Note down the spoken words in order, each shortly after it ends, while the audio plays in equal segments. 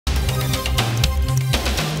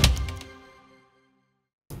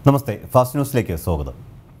നമസ്തേ, fast ന്യൂസിലേക്ക് സ്വാഗതം.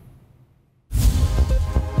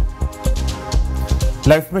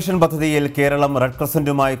 Life mission പദ്ധതിയിൽ കേരളം റെഡ്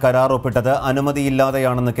ക്രസന്റുമായി കരാർ ഒപ്പിട്ടത്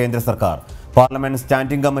അനുമതിയില്ലാതെയാണെന്ന് കേന്ദ്ര സർക്കാർ. പാർലമെന്റ്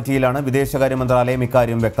സ്റ്റാൻഡിംഗ് കമ്മിറ്റിയിലാണ് വിദേശകാര്യ മന്ത്രാലയം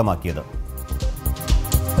ഇക്കാര്യം വ്യക്തമാക്കിയത്.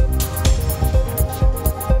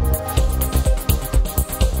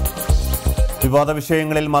 വിവാദ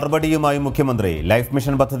വിഷയങ്ങളിൽ മറുപടിയുമായി മുഖ്യമന്ത്രി. ലൈഫ്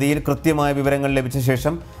മിഷൻ പദ്ധതിയിൽ കൃത്യമായ വിവരങ്ങൾ ലഭിച്ച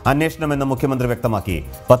ശേഷം അന്വേഷണമെന്ന് മുഖ്യമന്ത്രി വ്യക്തമാക്കി.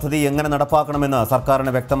 പദ്ധതി എങ്ങനെ നടപ്പാക്കണമെന്ന്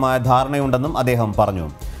സർക്കാരിന് വ്യക്തമായ ധാരണയുണ്ടെന്നും അദ്ദേഹം പറഞ്ഞു.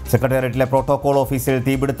 സെക്രട്ടേറിയറ്റിലെ പ്രോട്ടോകോൾ ഓഫീസിൽ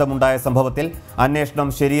തീപിടുത്തമുണ്ടായ സംഭവത്തിൽ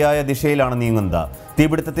അന്വേഷണം ശരിയായ ദിശയിലാണ് നീങ്ങുന്നത്.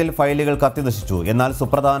 തീപിടുത്തത്തിൽ ഫയലുകൾ കത്തിനശിച്ചു, എന്നാൽ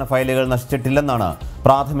സുപ്രധാന ഫയലുകൾ നശിച്ചിട്ടില്ലെന്നാണ്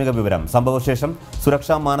പ്രാഥമിക വിവരം. സംഭവശേഷം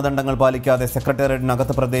സുരക്ഷാ മാനദണ്ഡങ്ങൾ പാലിക്കാതെ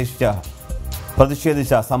സെക്രട്ടേറിയറ്റിനകത്ത്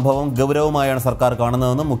പ്രതിഷേധിച്ച സംഭവം ഗൗരവമായാണ് സർക്കാർ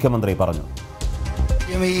കാണുന്നതെന്നും മുഖ്യമന്ത്രി പറഞ്ഞു.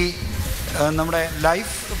 ഈ നമ്മുടെ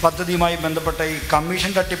ലൈഫ് പദ്ധതിയുമായി ബന്ധപ്പെട്ട ഈ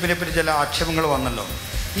കമ്മീഷൻ തട്ടിപ്പിനെ പറ്റി ചില ആക്ഷേപങ്ങൾ വന്നല്ലോ.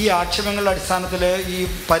 ഈ ആക്ഷേപങ്ങളുടെ അടിസ്ഥാനത്തിൽ ഈ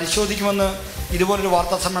പരിശോധിക്കുമെന്ന് ഇതുപോലൊരു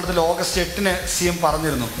വാർത്താ സമ്മേളനത്തിൽ ഓഗസ്റ്റ് 8-ന് CM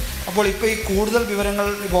പറഞ്ഞിരുന്നു. അപ്പോൾ ഇപ്പോൾ ഈ കൂടുതൽ വിവരങ്ങൾ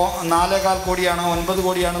ഇപ്പോൾ 4.25 കോടിയാണോ 9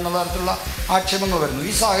 കോടിയാണോ എന്നുള്ള തരത്തിലുള്ള ആക്ഷേപങ്ങൾ വരുന്നു.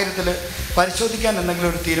 ഈ സാഹചര്യത്തിൽ പരിശോധിക്കാൻ എന്തെങ്കിലും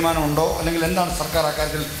ഒരു തീരുമാനമുണ്ടോ, അല്ലെങ്കിൽ എന്താണ് സർക്കാർ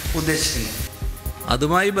അക്കാര്യത്തിൽ ഉദ്ദേശിക്കുന്നത്?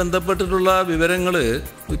 അതുമായി ബന്ധപ്പെട്ടിട്ടുള്ള വിവരങ്ങൾ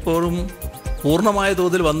ഇപ്പോഴും പൂർണ്ണമായ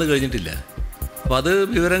തോതിൽ വന്നു കഴിഞ്ഞിട്ടില്ല. അപ്പോൾ അത്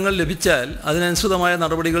വിവരങ്ങൾ ലഭിച്ചാൽ അതിനനുസൃതമായ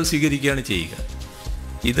നടപടികൾ സ്വീകരിക്കുകയാണ് ചെയ്യുക.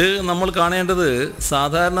 ഇത് നമ്മൾ കാണേണ്ടത്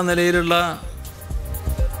സാധാരണ നിലയിലുള്ള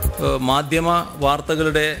മാധ്യമ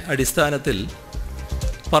വാർത്തകളുടെ അടിസ്ഥാനത്തിൽ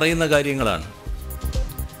പറയുന്ന കാര്യങ്ങളാണ്.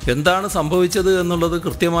 എന്താണ് സംഭവിച്ചത് എന്നുള്ളത്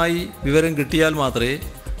കൃത്യമായി വിവരം കിട്ടിയാൽ മാത്രമേ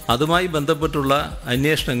അതുമായി ബന്ധപ്പെട്ടുള്ള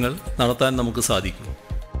അന്വേഷണങ്ങൾ നടത്താൻ നമുക്ക് സാധിക്കൂ.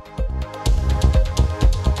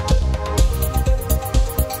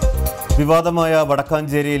 വിവാദമായ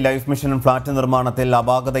വടക്കാഞ്ചേരി ലൈഫ് മിഷൻ ഫ്ളാറ്റ് നിർമ്മാണത്തിൽ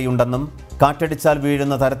അപാകതയുണ്ടെന്നും കാറ്റടിച്ചാൽ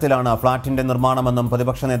വീഴുന്ന തരത്തിലാണ് ഫ്ളാറ്റിന്റെ നിർമ്മാണമെന്നും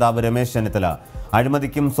പ്രതിപക്ഷ നേതാവ് രമേശ് ചെന്നിത്തല.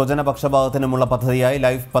 അഴിമതിക്കും സ്വജനപക്ഷപാതത്തിനുമുള്ള പദ്ധതിയായി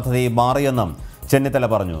ലൈഫ് പദ്ധതി മാറിയെന്നും ചെന്നിത്തല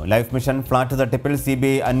പറഞ്ഞു. ലൈഫ് മിഷൻ ഫ്ളാറ്റ് തട്ടിപ്പിൽ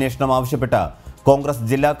CBI അന്വേഷണം ആവശ്യപ്പെട്ട് കോൺഗ്രസ്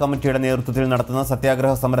ജില്ലാ കമ്മിറ്റിയുടെ നേതൃത്വത്തിൽ നടത്തുന്ന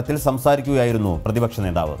സത്യാഗ്രഹ സമരത്തിൽ സംസാരിക്കുകയായിരുന്നു പ്രതിപക്ഷ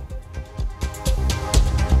നേതാവ്.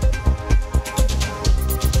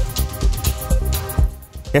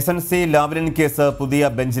 SNC ലാവ്ലിൻ കേസ് പുതിയ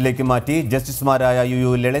ബെഞ്ചിലേക്ക് മാറ്റി. ജസ്റ്റിസുമാരായ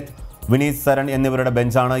UU ലളിത്, വിനീത് സരൺ എന്നിവരുടെ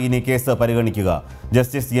ബെഞ്ചാണ് ഇനി കേസ് പരിഗണിക്കുക.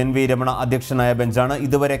 ജസ്റ്റിസ് NV രമണ അധ്യക്ഷനായ ബെഞ്ചാണ്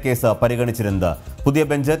ഇതുവരെ കേസ് പരിഗണിച്ചിരുന്നത്. പുതിയ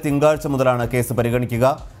ബെഞ്ച് തിങ്കളാഴ്ച മുതലാണ് കേസ്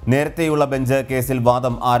പരിഗണിക്കുക. നേരത്തെയുള്ള ബെഞ്ച് കേസിൽ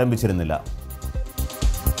വാദം ആരംഭിച്ചിരുന്നില്ല.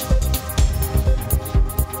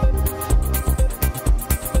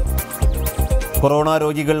 കൊറോണ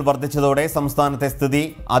രോഗികൾ വർദ്ധിച്ചതോടെ സംസ്ഥാനത്തെ സ്ഥിതി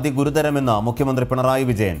അതിഗുരുതരമെന്ന് മുഖ്യമന്ത്രി പിണറായി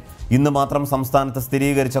വിജയൻ. ഇന്ന് മാത്രം സംസ്ഥാനത്ത്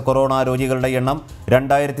സ്ഥിരീകരിച്ച കൊറോണ രോഗികളുടെ എണ്ണം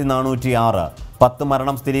 2406. 10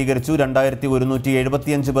 മരണം സ്ഥിരീകരിച്ചു.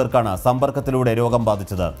 2175 പേർക്കാണ് സമ്പർക്കത്തിലൂടെ രോഗം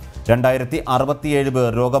ബാധിച്ചത്. 2067 പേർ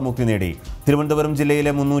രോഗമുക്തി നേടി. തിരുവനന്തപുരം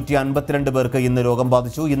ജില്ലയിലെ 352 പേർക്ക് ഇന്ന് രോഗം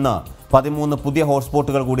ബാധിച്ചു. ഇന്ന് 13 പുതിയ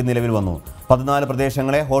ഹോട്ട്സ്പോട്ടുകൾ കൂടി നിലവിൽ വന്നു. 14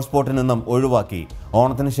 പ്രദേശങ്ങളെ ഹോട്ട്സ്പോട്ടിൽ നിന്നും ഒഴിവാക്കി.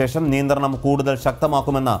 ഓണത്തിന് ശേഷം നിയന്ത്രണം കൂടുതൽ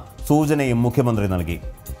ശക്തമാക്കുമെന്ന സൂചനയും മുഖ്യമന്ത്രി നൽകി.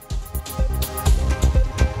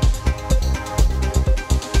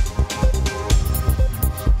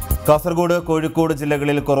 കാസർഗോഡ്, കോഴിക്കോട്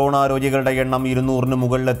ജില്ലകളിൽ കൊറോണ രോഗികളുടെ എണ്ണം 200-ന്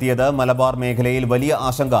മുകളിലെത്തിയത് മലബാർ മേഖലയിൽ വലിയ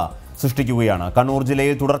ആശങ്ക സൃഷ്ടിക്കുകയാണ്. കണ്ണൂർ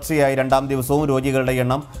ജില്ലയിൽ തുടർച്ചയായി 2ാം ദിവസവും രോഗികളുടെ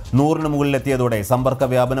എണ്ണം 100-ന് മുകളിലെത്തിയതോടെ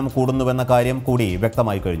സമ്പർക്ക വ്യാപനം കൂടുന്നുവെന്ന കാര്യം കൂടി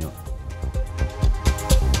വ്യക്തമായി കഴിഞ്ഞു.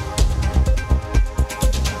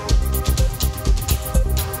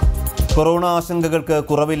 കൊറോണ ആശങ്കകൾക്ക്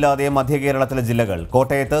കുറവില്ലാതെ മധ്യ കേരളത്തിലെ ജില്ലകൾ.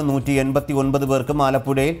 കോട്ടയത്ത് 189 പേർക്കും,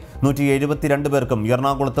 ആലപ്പുഴയിൽ 172 പേർക്കും,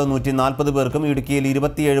 എറണാകുളത്ത് 140 പേർക്കും, ഇടുക്കിയിൽ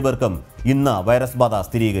 27 പേർക്കും ഇന്ന് വൈറസ് ബാധ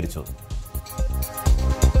സ്ഥിരീകരിച്ചു.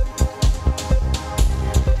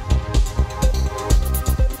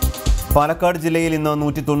 പാലക്കാട് ജില്ലയിൽ ഇന്ന്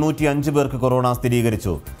 195 പേർക്ക് കൊറോണ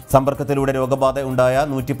സ്ഥിരീകരിച്ചു. സമ്പർക്കത്തിലൂടെ രോഗബാധ ഉണ്ടായ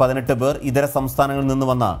 118 പേർ, ഇതര സംസ്ഥാനങ്ങളിൽ നിന്ന്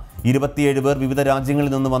വന്ന 27 പേർ, വിവിധ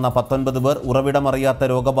രാജ്യങ്ങളിൽ നിന്ന് വന്ന 19 പേർ,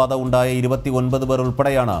 ഉറവിടമറിയാത്ത രോഗബാധ ഉണ്ടായ 29 പേർ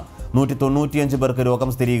ഉൾപ്പെടെയാണ് 195 പേർക്ക്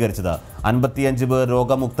രോഗം സ്ഥിരീകരിച്ചത്. 55 പേർ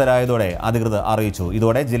രോഗമുക്തരായതോടെ അധികൃതർ അറിയിച്ചു.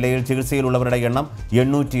 ഇതോടെ ജില്ലയിൽ ചികിത്സയിലുള്ളവരുടെ എണ്ണം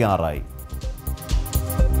 806 ആയി.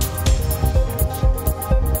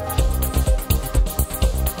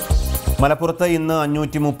 മലപ്പുറത്ത് ഇന്ന്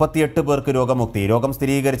 538 പേർക്ക് രോഗമുക്തി. രോഗം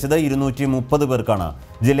സ്ഥിരീകരിച്ചത് 230 പേർക്കാണ്.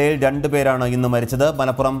 ജില്ലയിൽ 2 പേരാണ് ഇന്ന് മരിച്ചത്.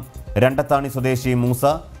 മലപ്പുറം രണ്ടത്താണി സ്വദേശി മൂസ,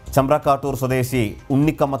 ചമ്പ്രക്കാട്ടൂർ സ്വദേശി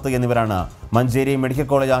ഉണ്ണിക്കമ്മത്ത് എന്നിവരാണ് മഞ്ചേരി മെഡിക്കൽ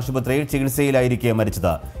കോളേജ് ആശുപത്രിയിൽ ചികിത്സയിലായിരിക്കെ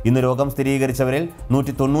മരിച്ചത്. ഇന്ന് രോഗം സ്ഥിരീകരിച്ചവരിൽ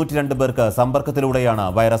 192 പേർക്ക് സമ്പർക്കത്തിലൂടെയാണ്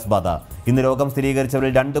വൈറസ് ബാധ. ഇന്ന് രോഗം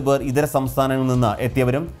സ്ഥിരീകരിച്ചവരിൽ 2 പേർ ഇതര സംസ്ഥാനങ്ങളിൽ നിന്ന്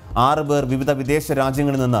എത്തിയവരും 6 പേർ വിവിധ വിദേശ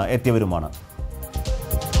രാജ്യങ്ങളിൽ നിന്ന് എത്തിയവരുമാണ്.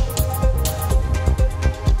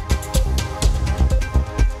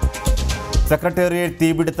 സെക്രട്ടേറിയറ്റ്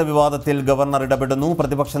തീപിടുത്ത വിവാദത്തിൽ ഗവർണർ ഇടപെടുന്നു.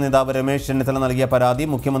 പ്രതിപക്ഷ നേതാവ് രമേശ് ചെന്നിത്തല നൽകിയ പരാതി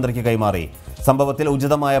മുഖ്യമന്ത്രിക്ക് കൈമാറി. സംഭവത്തിൽ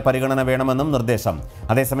ഉചിതമായ പരിഗണന വേണമെന്നും നിർദ്ദേശം.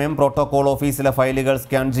 അതേസമയം പ്രോട്ടോകോൾ ഓഫീസിലെ ഫയലുകൾ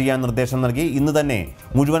സ്കാൻ ചെയ്യാൻ നിർദ്ദേശം നൽകി. ഇന്ന് തന്നെ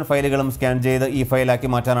മുഴുവൻ ഫയലുകളും സ്കാൻ ചെയ്ത് ഈ ഫയലാക്കി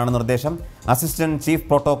മാറ്റാനാണ് നിർദ്ദേശം. Assistant chief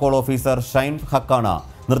protocol officer Shine ഹക്കാണ്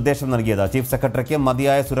നിർദ്ദേശം നൽകിയത്. ചീഫ് സെക്രട്ടറിക്ക്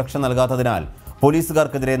മതിയായ സുരക്ഷ നൽകാത്തതിനാൽ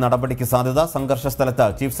പോലീസുകാർക്കെതിരെ നടപടിക്ക് സാധ്യത. സംഘർഷ സ്ഥലത്ത്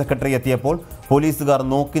ചീഫ് സെക്രട്ടറി എത്തിയപ്പോൾ പോലീസുകാർ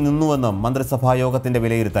നോക്കി നിന്നുവെന്നും മന്ത്രിസഭാ യോഗത്തിന്റെ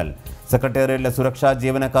വിലയിരുത്തൽ. സെക്രട്ടേറിയറ്റിലെ സുരക്ഷാ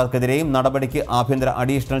ജീവനക്കാർക്കെതിരെയും നടപടിക്ക് ആഭ്യന്തര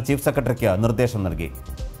അഡീഷണൽ ചീഫ് സെക്രട്ടറിക്ക് നിർദ്ദേശം നൽകി.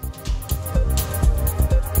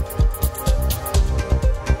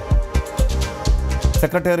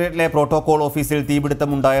 സെക്രട്ടേറിയറ്റിലെ പ്രോട്ടോകോൾ ഓഫീസിൽ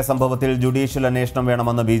തീപിടുത്തമുണ്ടായ സംഭവത്തിൽ ജുഡീഷ്യൽ അന്വേഷണം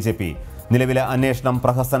വേണമെന്ന് ബി.ജെ.പി. നിലവിലെ അന്വേഷണം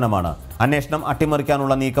പ്രഹസനമാണ്. അന്വേഷണം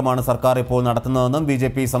അട്ടിമറിക്കാനുള്ള നീക്കമാണ് സർക്കാർ ഇപ്പോൾ നടത്തുന്നതെന്നും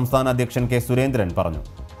ബി.ജെ.പി. സംസ്ഥാന അധ്യക്ഷൻ കെ സുരേന്ദ്രൻ പറഞ്ഞു.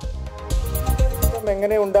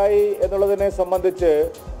 എങ്ങനെ ഉണ്ടായി എന്നുള്ളതിനെ സംബന്ധിച്ച്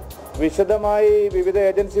വിശദമായി വിവിധ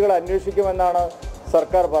ഏജൻസികൾ അന്വേഷിക്കുമെന്നാണ്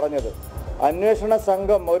സർക്കാർ പറഞ്ഞത്. അന്വേഷണ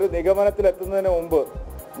സംഘം ഒരു നിഗമനത്തിലെത്തുന്നതിന് മുമ്പ്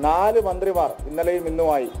 4 മന്ത്രിമാർ ഇന്നലെയും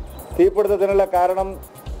ഇന്നുമായി തീപിടുത്തത്തിനുള്ള കാരണം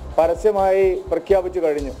പരസ്യമായി പ്രഖ്യാപിച്ചു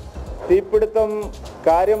കഴിഞ്ഞു. തീപിടുത്തം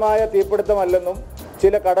കാര്യമായ തീപിടുത്തമല്ലെന്നും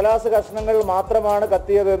ചില കടലാസ് കഷ്ണങ്ങൾ മാത്രമാണ്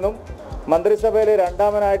കത്തിയതെന്നും മന്ത്രിസഭയിലെ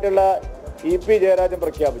രണ്ടാമനായിട്ടുള്ള ഇ.പി. ജയരാജൻ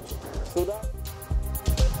പ്രഖ്യാപിച്ചു.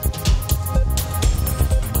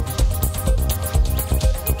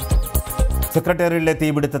 സെക്രട്ടേറിയറ്റിലെ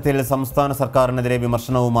തീപിടുത്തത്തിൽ സംസ്ഥാന സർക്കാരിനെതിരെ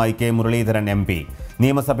വിമർശനവുമായി കെ മുരളീധരൻ എം.പി.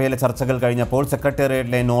 നിയമസഭയിലെ ചർച്ചകൾ കഴിഞ്ഞപ്പോൾ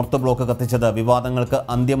സെക്രട്ടേറിയറ്റിലെ നോർത്ത് ബ്ലോക്ക് കത്തിച്ചത് വിവാദങ്ങൾക്ക്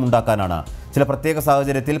അന്ത്യമുണ്ടാക്കാനാണ്. ചില പ്രത്യേക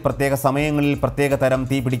സാഹചര്യത്തിൽ പ്രത്യേക സമയങ്ങളിൽ പ്രത്യേക തരം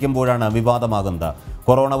തീ പിടിക്കുമ്പോഴാണ് വിവാദമാകുന്നത്.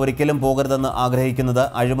 കൊറോണ ഒരിക്കലും പോകരുതെന്ന് ആഗ്രഹിക്കുന്നത്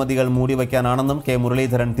അഴിമതികൾ മൂടിവയ്ക്കാനാണെന്നും കെ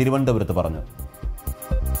മുരളീധരൻ തിരുവനന്തപുരത്ത് പറഞ്ഞു.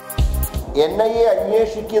 NIA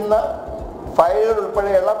അന്വേഷിക്കുന്ന ഫയലുകൾ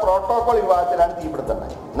ഉൾപ്പെടെയുള്ള പ്രോട്ടോകോൾ വിഭാഗത്തിലാണ് തീപിടുത്തം.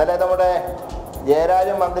 ഇന്നലെ നമ്മുടെ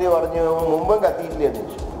ജയരാജൻ മന്ത്രി പറഞ്ഞു മുമ്പും കത്തിയിട്ടില്ല എന്ന്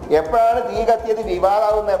ചോദിച്ചു. എപ്പോഴാണ് തീ കത്തിയത്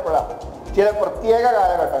വിവാദമാകുന്ന എപ്പോഴാണ്? ചില പ്രത്യേക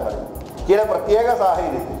കാലഘട്ടങ്ങളിൽ, ചില പ്രത്യേക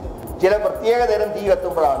സാഹചര്യത്തിൽ, ചില പ്രത്യേക തരം തീ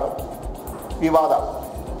കത്തുമ്പോഴാണ് വിവാദം.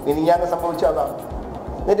 ഇനി ഞാൻ സംഭവിച്ചതാണ്.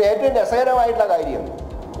 എന്നിട്ട് ഏറ്റവും രസകരമായിട്ടുള്ള കാര്യം,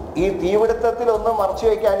 ഈ തീപിടുത്തത്തിലൊന്നും മറച്ചു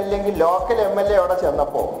വയ്ക്കാനില്ലെങ്കിൽ ലോക്കൽ MLA അവിടെ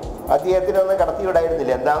ചെന്നപ്പോൾ അദ്ദേഹത്തിനൊന്നും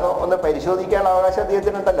കടത്തിവിടായിരുന്നില്ല. എന്താണോ ഒന്ന് പരിശോധിക്കാനുള്ള അവകാശം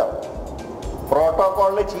അദ്ദേഹത്തിനുണ്ടല്ലോ.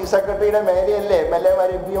 പ്രോട്ടോകോളിൽ ചീഫ് സെക്രട്ടറിയുടെ മേലെയല്ലേ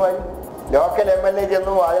MLA-മാരും MP-മാരും. ലോക്കൽ MLA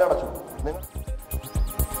ചെന്നു വാതിലടച്ചു.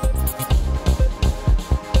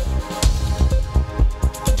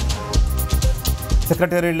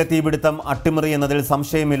 സെക്രട്ടേറിയറ്റിലെ തീപിടുത്തം അട്ടിമറി എന്നതിൽ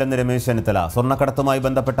സംശയമില്ലെന്ന് രമേശ് ചെന്നിത്തല. സ്വർണ്ണക്കടത്തുമായി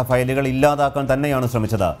ബന്ധപ്പെട്ട ഫയലുകൾ ഇല്ലാതാക്കാൻ തന്നെയാണ്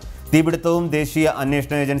ശ്രമിച്ചത്. തീപിടുത്തവും ദേശീയ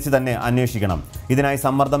അന്വേഷണ ഏജൻസി തന്നെ അന്വേഷിക്കണം. ഇതിനായി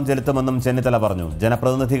സമ്മർദ്ദം ചെലുത്തുമെന്നും ചെന്നിത്തല പറഞ്ഞു.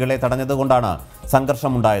 ജനപ്രതിനിധികളെ തടഞ്ഞതുകൊണ്ടാണ്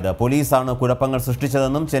സംഘർഷമുണ്ടായത്. പോലീസാണ് കുഴപ്പങ്ങൾ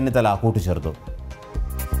സൃഷ്ടിച്ചതെന്നും ചെന്നിത്തല കൂട്ടിച്ചേർത്തു.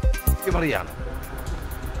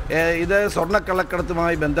 ഇത്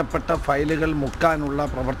സ്വർണ്ണക്കള്ളക്കടത്തുമായി ബന്ധപ്പെട്ട ഫയലുകൾ മുക്കാനുള്ള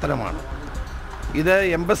പ്രവർത്തനമാണ്. ഇത്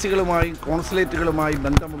എംബസികളുമായി കോൺസുലേറ്റുകളുമായി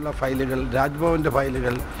ബന്ധമുള്ള ഫയലുകൾ, രാജ്ഭവൻ്റെ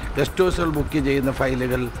ഫയലുകൾ, ഗസ്റ്റ് ഹൗസുകൾ ബുക്ക് ചെയ്യുന്ന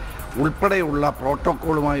ഫയലുകൾ ഉൾപ്പെടെയുള്ള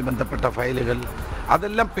പ്രോട്ടോക്കോളുമായി ബന്ധപ്പെട്ട ഫയലുകൾ,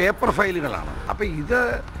 അതെല്ലാം പേപ്പർ ഫയലുകളാണ്. അപ്പോൾ ഇത്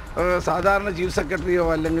സാധാരണ ചീഫ് സെക്രട്ടറിയോ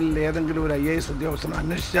അല്ലെങ്കിൽ ഏതെങ്കിലും ഒരു IAS ഉദ്യോഗസ്ഥനോ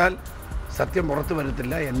അന്വേഷിച്ചാൽ സത്യം പുറത്തു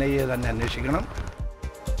വരത്തില്ല. NIA തന്നെ അന്വേഷിക്കണം.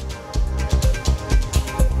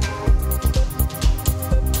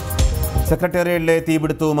 സെക്രട്ടേറിയറ്റിലെ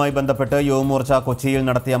തീപിടുത്തവുമായി ബന്ധപ്പെട്ട് യുവമോർച്ച കൊച്ചിയിൽ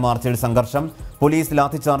നടത്തിയ മാർച്ചിൽ സംഘർഷം. പോലീസ്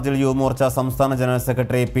ലാത്തിചാർജിൽ യുവമോർച്ച സംസ്ഥാന ജനറൽ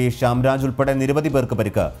സെക്രട്ടറി പി ശ്യാംരാജ് ഉൾപ്പെടെ നിരവധി പേർക്ക്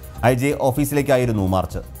പരിക്ക്. IG ഓഫീസിലേക്കായിരുന്നു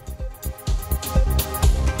March.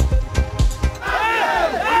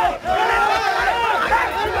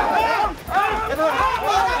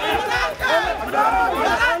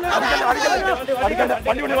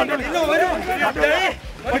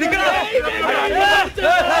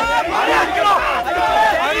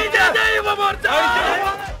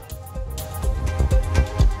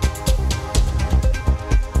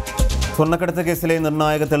 സ്വർണ്ണക്കടത്ത് കേസിലെ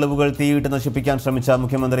നിർണായക തെളിവുകൾ തീയിട്ട് നശിപ്പിക്കാൻ ശ്രമിച്ച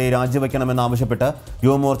മുഖ്യമന്ത്രി രാജിവെക്കണമെന്നാവശ്യപ്പെട്ട്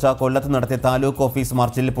യുവമോർച്ച കൊല്ലത്ത് നടത്തിയ താലൂക്ക് ഓഫീസ്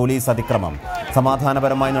മാർച്ചിൽ പോലീസ് അതിക്രമം.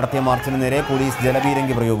 സമാധാനപരമായി നടത്തിയ മാർച്ചിന് നേരെ പോലീസ്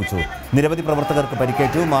ജലപീരങ്കി പ്രയോഗിച്ചു. നിരവധി പ്രവർത്തകർക്ക്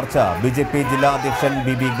പരിക്കേറ്റു. മാർച്ച് BJP ജില്ലാ അധ്യക്ഷൻ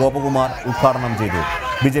BB ഗോപകുമാർ ഉദ്ഘാടനം ചെയ്തു.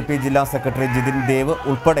 BJP ജില്ലാ സെക്രട്ടറി ജിതിൻ ദേവ്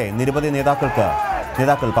ഉൾപ്പെടെ നിരവധി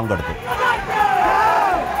നേതാക്കൾ പങ്കെടുത്തു.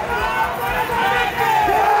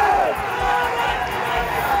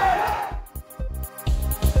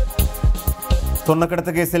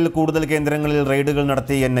 സ്വർണ്ണക്കടത്ത് കേസിൽ കൂടുതൽ കേന്ദ്രങ്ങളിൽ റെയ്ഡുകൾ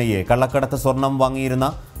നടത്തി NIA. കള്ളക്കടത്ത് സ്വർണം വാങ്ങിയിരുന്ന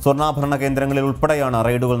സ്വർണ്ണാഭരണ കേന്ദ്രങ്ങളിൽ ഉൾപ്പെടെയാണ്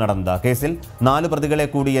റെയ്ഡുകൾ നടന്നത്. കേസിൽ 4 പ്രതികളെ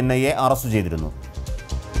കൂടി NIA അറസ്റ്റ് ചെയ്തിരുന്നു.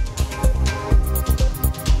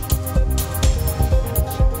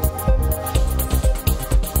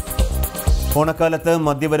 ഓണക്കാലത്ത്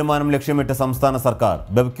മദ്യവരുമാനം ലക്ഷ്യമിട്ട് സംസ്ഥാന സർക്കാർ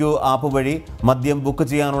ബെബ്ക്യൂ ആപ്പ് വഴി മദ്യം ബുക്ക്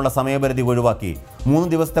ചെയ്യാനുള്ള സമയപരിധി ഒഴിവാക്കി. 3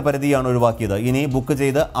 ദിവസത്തെ പരിധിയാണ് ഒഴിവാക്കിയത്. ഇനി ബുക്ക്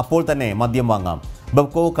ചെയ്ത് അപ്പോൾ തന്നെ മദ്യം വാങ്ങാം.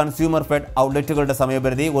 ബെബ്കോ കൺസ്യൂമർ ഫെഡ് ഔട്ട്ലെറ്റുകളുടെ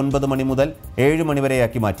സമയപരിധി 9 മണി മുതൽ 7 മണി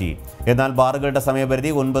വരെയാക്കി മാറ്റി. എന്നാൽ ബാറുകളുടെ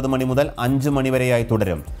സമയപരിധി 9 മണി മുതൽ 5 മണി വരെയായി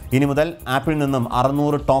തുടരും. ഇനി മുതൽ ആപ്പിൽ നിന്നും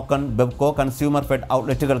 600 ടോക്കൺ ബെബ്കോ കൺസ്യൂമർ ഫെഡ്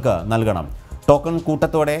ഔട്ട്ലെറ്റുകൾക്ക് നൽകണം. ടോക്കൺ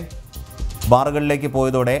കൂട്ടത്തോടെ ബാറുകളിലേക്ക്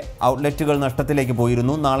പോയതോടെ ഔട്ട്ലെറ്റുകൾ നഷ്ടത്തിലേക്ക്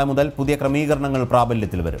പോയിരുന്നു. നാളെ മുതൽ പുതിയ ക്രമീകരണങ്ങൾ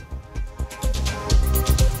പ്രാബല്യത്തിൽ വരും.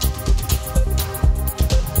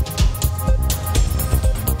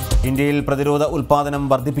 ഇന്ത്യയിൽ പ്രതിരോധ ഉൽപ്പാദനം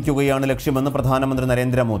വർദ്ധിപ്പിക്കുകയാണ് ലക്ഷ്യമെന്ന് പ്രധാനമന്ത്രി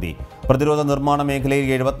നരേന്ദ്രമോദി. പ്രതിരോധ നിർമ്മാണ മേഖലയിൽ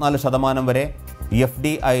 74% വരെ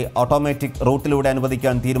FDI ഓട്ടോമാറ്റിക് റൂട്ടിലൂടെ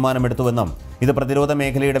അനുവദിക്കാൻ തീരുമാനമെടുത്തുവെന്നും ഇത് പ്രതിരോധ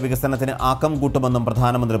മേഖലയുടെ വികസനത്തിന് ആക്കം കൂട്ടുമെന്നും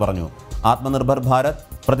പ്രധാനമന്ത്രി പറഞ്ഞു. ആത്മനിർഭർ ഭാരത്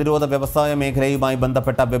പ്രതിരോധ വ്യവസായ മേഖലയുമായി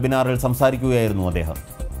ബന്ധപ്പെട്ട വെബിനാറിൽ സംസാരിക്കുകയായിരുന്നു അദ്ദേഹം.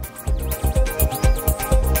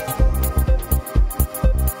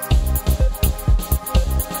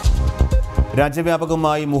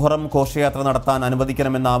 രാജ്യവ്യാപകമായി മുഹറം ഘോഷയാത്ര നടത്താൻ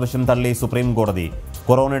അനുവദിക്കണമെന്ന ആവശ്യം തള്ളി സുപ്രീം കോടതി.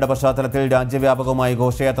 കൊറോണയുടെ പശ്ചാത്തലത്തിൽ രാജ്യവ്യാപകമായി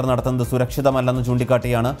ഘോഷയാത്ര നടത്തുന്നത് സുരക്ഷിതമല്ലെന്ന്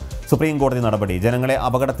ചൂണ്ടിക്കാട്ടിയാണ് സുപ്രീം കോടതി നടപടി. ജനങ്ങളെ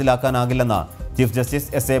അപകടത്തിലാക്കാനാകില്ലെന്ന് ചീഫ്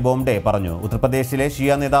ജസ്റ്റിസ് S.A. ബോംഡെ പറഞ്ഞു. ഉത്തർപ്രദേശിലെ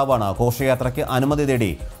ഷിയ നേതാവാണ് ഘോഷയാത്രയ്ക്ക് അനുമതി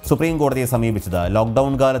തേടി സുപ്രീം കോടതിയെ സമീപിച്ചത്.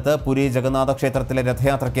 ലോക്ഡൌൺ കാലത്ത് പുരി ജഗന്നാഥ ക്ഷേത്രത്തിലെ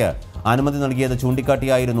രഥയാത്രയ്ക്ക് അനുമതി നൽകിയത്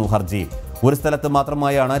ചൂണ്ടിക്കാട്ടിയായിരുന്നു ഹർജി. ഒരു സ്ഥലത്ത്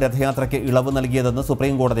മാത്രമായാണ് രഥയാത്രയ്ക്ക് ഇളവ് നൽകിയതെന്ന്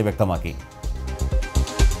സുപ്രീം കോടതി വ്യക്തമാക്കി.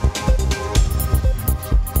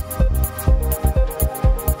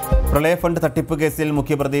 പ്രളയ ഫണ്ട് തട്ടിപ്പ് കേസിൽ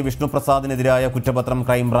മുഖ്യപ്രതി വിഷ്ണുപ്രസാദിനെതിരായ കുറ്റപത്രം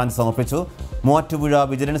ക്രൈംബ്രാഞ്ച് സമർപ്പിച്ചു. മൂവാറ്റുപുഴ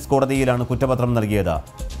വിജിലൻസ് കോടതിയിലാണ് കുറ്റപത്രം നൽകിയത്.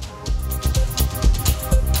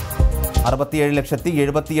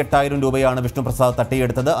 67,78,000 രൂപയാണ് വിഷ്ണുപ്രസാദ്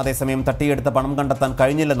തട്ടിയെടുത്തത്. അതേസമയം തട്ടിയെടുത്ത പണം കണ്ടെത്താൻ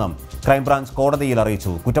കഴിഞ്ഞില്ലെന്നും ക്രൈംബ്രാഞ്ച് കോടതിയിൽ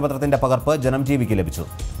അറിയിച്ചു. കുറ്റപത്രത്തിന്റെ പകർപ്പ് ജനം ടിവിക്ക് ലഭിച്ചു.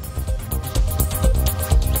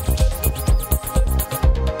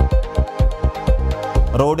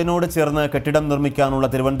 റോഡിനോട് ചേർന്ന് കെട്ടിടം നിർമ്മിക്കാനുള്ള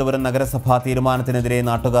തിരുവനന്തപുരം നഗരസഭാ തീരുമാനത്തിനെതിരെ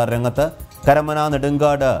നാട്ടുകാർ രംഗത്ത്. കരമന,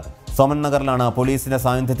 നെടുങ്കാട്, സോമൻ നഗറിലാണ് പോലീസിന്റെ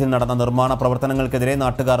സാന്നിധ്യത്തിൽ നടന്ന നിർമ്മാണ പ്രവർത്തനങ്ങൾക്കെതിരെ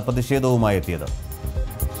നാട്ടുകാർ പ്രതിഷേധവുമായി എത്തിയത്.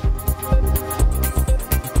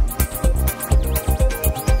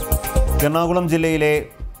 എറണാകുളം ജില്ലയിലെ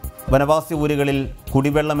വനവാസി ഊരുകളിൽ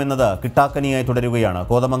കുടിവെള്ളം എന്നത് കിട്ടാക്കനിയായി തുടരുകയാണ്.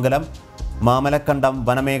 കോതമംഗലം, മാമലക്കണ്ടം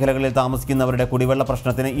വനമേഖലകളിൽ താമസിക്കുന്നവരുടെ കുടിവെള്ള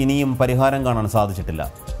പ്രശ്നത്തിന് ഇനിയും പരിഹാരം കാണാൻ സാധിച്ചിട്ടില്ല.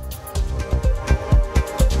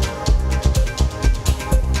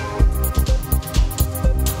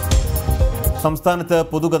 സംസ്ഥാനത്ത്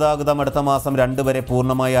പൊതുഗതാഗതം അടുത്ത മാസം 2 വരെ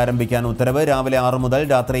പൂർണ്ണമായി ആരംഭിക്കാൻ ഉത്തരവ്. രാവിലെ 6 മുതൽ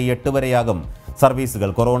രാത്രി 8 വരെയാകും സർവീസുകൾ.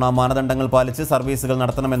 കൊറോണ മാനദണ്ഡങ്ങൾ പാലിച്ച് സർവീസുകൾ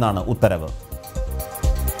നടത്തണമെന്നാണ് ഉത്തരവ്.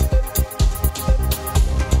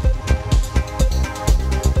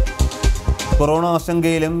 കൊറോണ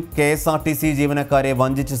ആശങ്കയിലും KSRTC ജീവനക്കാരെ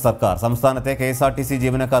വഞ്ചിച്ച് സർക്കാർ. സംസ്ഥാനത്തെ KSRTC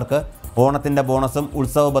ജീവനക്കാർക്ക് ഓണത്തിന്റെ ബോണസും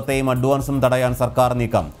ഉത്സവ ബത്തയും അഡ്വാൻസും തടയാൻ സർക്കാർ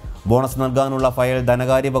നീക്കം. ബോണസ് നൽകാനുള്ള ഫയൽ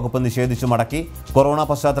ധനകാര്യ വകുപ്പ് നിഷേധിച്ചു മടക്കി. കൊറോണ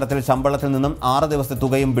പശ്ചാത്തലത്തിൽ ശമ്പളത്തിൽ നിന്നും 6 ദിവസത്തെ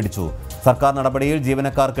തുകയും പിടിച്ചു. സർക്കാർ നടപടിയിൽ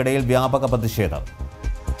ജീവനക്കാർക്കിടയിൽ വ്യാപക പ്രതിഷേധം.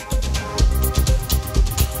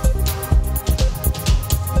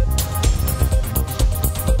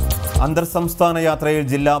 അന്തർ സംസ്ഥാന യാത്രയിൽ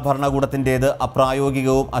ജില്ലാ ഭരണകൂടത്തിൻ്റേത്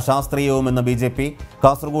അപ്രായോഗികവും അശാസ്ത്രീയവുമെന്ന് BJP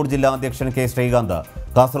കാസർഗോഡ് ജില്ലാ അധ്യക്ഷൻ K. ശ്രീകാന്ത്.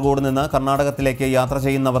 കാസർഗോഡ് നിന്ന് കർണാടകത്തിലേക്ക് യാത്ര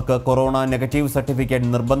ചെയ്യുന്നവർക്ക് കൊറോണ നെഗറ്റീവ്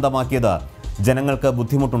സർട്ടിഫിക്കറ്റ് നിർബന്ധമാക്കിയത് ജനങ്ങൾക്ക്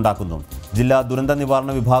ബുദ്ധിമുട്ടുണ്ടാക്കുന്നു. ജില്ലാ ദുരന്ത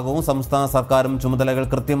നിവാരണ വിഭാഗവും സംസ്ഥാന സർക്കാരും ചുമതലകൾ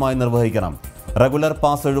കൃത്യമായി നിർവഹിക്കണം. റെഗുലർ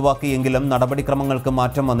പാസ് ഒഴിവാക്കിയെങ്കിലും നടപടിക്രമങ്ങൾക്ക്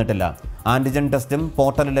മാറ്റം വന്നിട്ടില്ല. ആന്റിജൻ ടെസ്റ്റും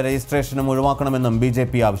പോർട്ടലിലെ രജിസ്ട്രേഷനും ഒഴിവാക്കണമെന്നും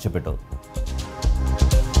BJP ആവശ്യപ്പെട്ടു.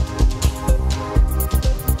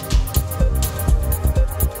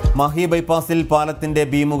 മാഹി ബൈപ്പാസിൽ പാലത്തിന്റെ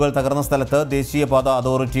ബീമുകൾ തകർന്ന സ്ഥലത്ത് ദേശീയപാത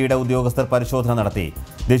അതോറിറ്റിയുടെ ഉദ്യോഗസ്ഥർ പരിശോധന നടത്തി.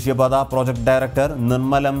 ദേശീയപാത പ്രോജക്ട് ഡയറക്ടർ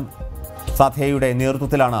നിർമ്മലം സാഥേയുടെ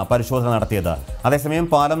നേതൃത്വത്തിലാണ് പരിശോധന നടത്തിയത്. അതേസമയം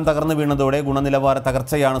പാലം തകർന്നു വീണതോടെ ഗുണനിലവാര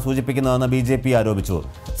തകർച്ചയാണ് സൂചിപ്പിക്കുന്നതെന്ന് BJP ആരോപിച്ചു.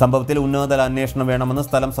 സംഭവത്തിൽ ഉന്നതതല അന്വേഷണം വേണമെന്ന്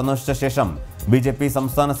സ്ഥലം സന്ദർശിച്ച ശേഷം BJP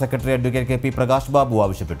സംസ്ഥാന secretary advocate KP Prakash Babu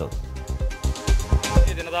ആവശ്യപ്പെട്ടു.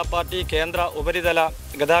 ജനതാ പാർട്ടി കേന്ദ്ര ഉപരിതല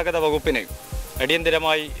ഗതാഗത വകുപ്പിന്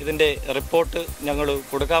അടിയന്തരമായി ഇതിൻ്റെ റിപ്പോർട്ട് ഞങ്ങൾ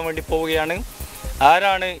കൊടുക്കാൻ വേണ്ടി പോവുകയാണ്.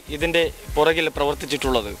 ആരാണ് ഇതിൻ്റെ പുറകിൽ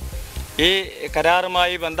പ്രവർത്തിച്ചിട്ടുള്ളത്? ഈ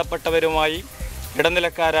കരാറുമായി ബന്ധപ്പെട്ടവരുമായി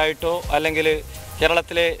ഇടനിലക്കാരായിട്ടോ അല്ലെങ്കിൽ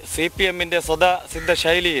കേരളത്തിലെ CPMൻ്റെ സ്വതസിദ്ധ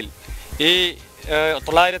ശൈലിയിൽ ഈ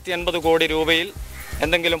 980 കോടി രൂപയിൽ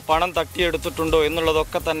എന്തെങ്കിലും പണം തട്ടിയെടുത്തിട്ടുണ്ടോ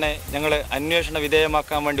എന്നുള്ളതൊക്കെ തന്നെ ഞങ്ങൾ അന്വേഷണ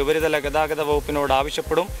വിധേയമാക്കാൻ വേണ്ടി ഉപരിതല ഗതാഗത വകുപ്പിനോട്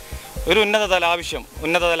ആവശ്യപ്പെടും. ഒരു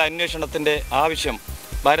ഉന്നതതല അന്വേഷണത്തിൻ്റെ ആവശ്യം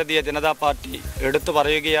ഭാരതീയ ജനതാ പാർട്ടി എടുത്തു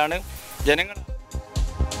പറയുകയാണ്. ജനങ്ങൾ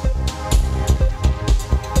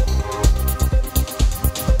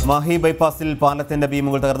മാഹി ബൈപ്പാസിൽ പാലത്തിന്റെ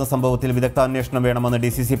ബീമുകൾ തകർന്ന സംഭവത്തിൽ വിദഗ്ധ അന്വേഷണം വേണമെന്ന്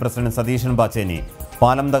DCC പ്രസിഡന്റ് സതീശൻ പാച്ചേനി.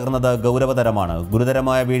 പാലം തകർന്നത് ഗൗരവതരമാണ്.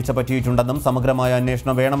 ഗുരുതരമായ വീഴ്ച പറ്റിയിട്ടുണ്ടെന്നും സമഗ്രമായ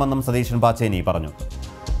അന്വേഷണം വേണമെന്നും സതീശൻ പാച്ചേനി പറഞ്ഞു.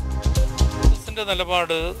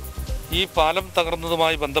 നിലപാട് ഈ പാലം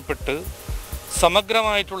തകർന്നതുമായി ബന്ധപ്പെട്ട്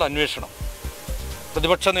സമഗ്രമായിട്ടുള്ള അന്വേഷണം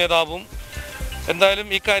പ്രതിപക്ഷ നേതാവും എന്തായാലും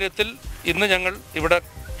ഈ കാര്യത്തിൽ ഇന്ന് ഞങ്ങൾ ഇവിടെ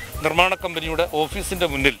നിർമ്മാണ കമ്പനിയുടെ ഓഫീസിൻ്റെ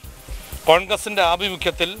മുന്നിൽ കോൺഗ്രസിൻ്റെ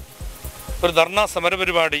ആഭിമുഖ്യത്തിൽ ഒരു ധർണാ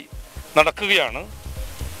സമരപരിപാടി നടക്കുകയാണ്.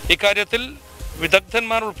 ഇക്കാര്യത്തിൽ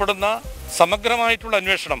വിദഗ്ധന്മാർ ഉൾപ്പെടുന്ന സമഗ്രമായിട്ടുള്ള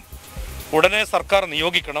അന്വേഷണം ഉടനെ സർക്കാർ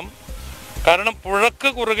നിയോഗിക്കണം. കാരണം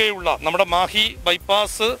പുഴക്ക് കുറുകെയുള്ള നമ്മുടെ മാഹി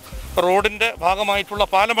ബൈപ്പാസ് റോഡിൻ്റെ ഭാഗമായിട്ടുള്ള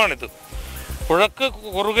പാലമാണിത്. പുഴക്ക്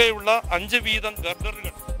കുറുകെയുള്ള 5 വീതം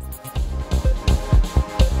ഗർഡറുകൾ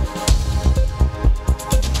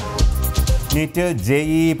നീറ്റ്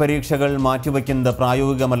JEE പരീക്ഷകൾ മാറ്റിവെക്കുന്നത്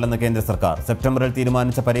പ്രായോഗികമല്ലെന്ന് കേന്ദ്ര സർക്കാർ. സെപ്റ്റംബറിൽ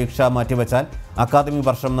തീരുമാനിച്ച പരീക്ഷ മാറ്റിവെച്ചാൽ അക്കാദമിക്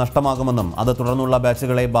വർഷം നഷ്ടമാകുമെന്നും അത് തുടർന്നുള്ള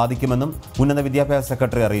ബാച്ചുകളെ ബാധിക്കുമെന്നും ഉന്നത വിദ്യാഭ്യാസ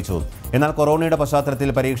സെക്രട്ടറി അറിയിച്ചു. എന്നാൽ കൊറോണയുടെ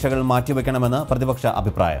പശ്ചാത്തലത്തിൽ പരീക്ഷകൾ മാറ്റിവെക്കണമെന്ന് പ്രതിപക്ഷ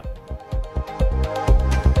അഭിപ്രായം.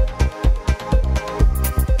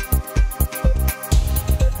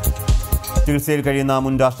 ചികിത്സയിൽ കഴിയുന്ന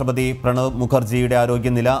മുൻ രാഷ്ട്രപതി പ്രണബ് മുഖർജിയുടെ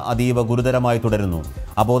ആരോഗ്യനില അതീവ ഗുരുതരമായി തുടരുന്നു.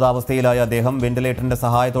 അബോധാവസ്ഥയിലായ അദ്ദേഹം വെന്റിലേറ്ററിന്റെ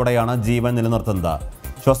സഹായത്തോടെയാണ് ജീവൻ നിലനിർത്തുന്നത്.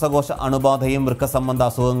 ശ്വാസകോശ അണുബാധയും വൃക്ക സംബന്ധ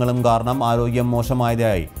അസുഖങ്ങളും കാരണം ആരോഗ്യം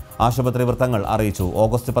മോശമായതായി ആശുപത്രി വൃത്തങ്ങൾ അറിയിച്ചു.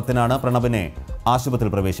 ഓഗസ്റ്റ് 10-നാണ് പ്രണബിനെ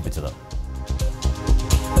ആശുപത്രിയിൽ പ്രവേശിപ്പിച്ചത്.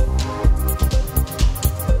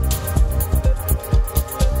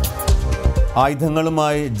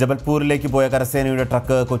 ആയുധങ്ങളുമായി ജബൽപൂരിലേക്ക് പോയ കരസേനയുടെ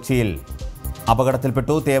ട്രക്ക് കൊച്ചിയിൽ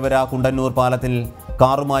അപകടത്തിൽപ്പെട്ടു. തേവര കുണ്ടന്നൂർ പാലത്തിൽ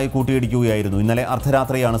കാറുമായി കൂട്ടിയിടിക്കുകയായിരുന്നു. ഇന്നലെ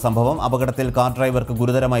അർദ്ധരാത്രിയാണ് സംഭവം. അപകടത്തിൽ കാർ ഡ്രൈവർക്ക്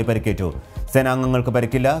ഗുരുതരമായി പരിക്കേറ്റു. സേനാംഗങ്ങൾക്ക്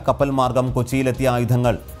പരിക്കില്ല. കപ്പൽ മാർഗം കൊച്ചിയിലെത്തിയ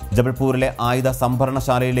ആയുധങ്ങൾ ജബൽപൂരിലെ ആയുധ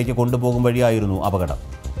സംഭരണശാലയിലേക്ക് കൊണ്ടുപോകും വഴിയായിരുന്നു അപകടം.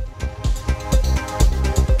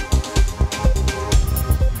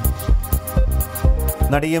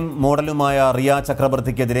 നടിയും മോഡലുമായ റിയ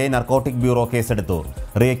ചക്രവർത്തിക്കെതിരെ നർക്കോട്ടിക് ബ്യൂറോ കേസെടുത്തു.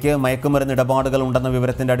 റിയയ്ക്ക് മയക്കുമരുന്ന് ഇടപാടുകൾ ഉണ്ടെന്ന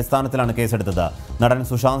വിവരത്തിന്റെ അടിസ്ഥാനത്തിലാണ് കേസെടുത്തത്. നടൻ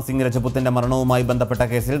സുശാന്ത് സിംഗ് രജപുത്തിന്റെ മരണവുമായി ബന്ധപ്പെട്ട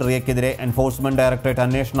കേസിൽ റിയയ്ക്കെതിരെ എൻഫോഴ്സ്മെന്റ് ഡയറക്ടറേറ്റ്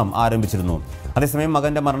അന്വേഷണം ആരംഭിച്ചിരുന്നു. അതേസമയം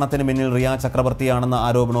മകന്റെ മരണത്തിന് പിന്നിൽ റിയ ചക്രവർത്തിയാണെന്ന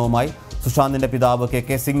ആരോപണവുമായി സുശാന്തിന്റെ പിതാവ്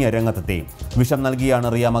K.K. സിംഗ് രംഗത്തെത്തി. വിഷം നൽകിയാണ്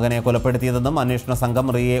റിയ മകനെ കൊലപ്പെടുത്തിയതെന്നും അന്വേഷണ സംഘം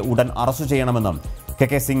റിയയെ ഉടൻ അറസ്റ്റ് ചെയ്യണമെന്നും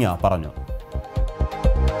K.K. സിംഗ് പറഞ്ഞു.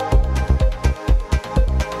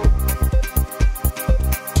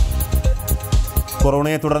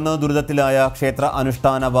 കൊറോണയെ തുടർന്ന് ദുരിതത്തിലായ ക്ഷേത്ര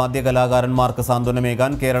അനുഷ്ഠാന വാദ്യകലാകാരന്മാർക്ക്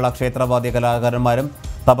സാന്ത്വനമേകാൻ കേരള ക്ഷേത്രവാദ്യ കലാകാരന്മാരും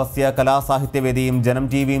തപസ്യ കലാസാഹിത്യവേദിയും ജനം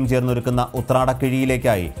TVയും ചേർന്നൊരുക്കുന്ന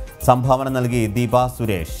ഉത്രാടക്കിഴിയിലേക്കായി സംഭാവന നൽകി Deepa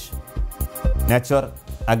Suresh. Nature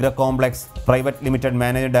agro complex private limited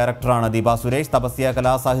managing ഡയറക്ടറാണ് ദീപ സുരേഷ്. തപസ്യ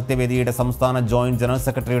കലാസാഹിത്യവേദിയുടെ സംസ്ഥാന ജോയിന്റ് ജനറൽ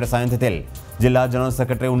സെക്രട്ടറിയുടെ സാന്നിധ്യത്തിൽ ജില്ലാ ജനറൽ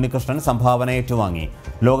സെക്രട്ടറി ഉണ്ണികൃഷ്ണൻ സംഭാവന ഏറ്റുവാങ്ങി.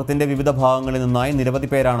 ലോകത്തിന്റെ വിവിധ ഭാഗങ്ങളിൽ നിന്നായി നിരവധി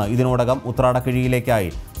പേരാണ് ഇതിനോടകം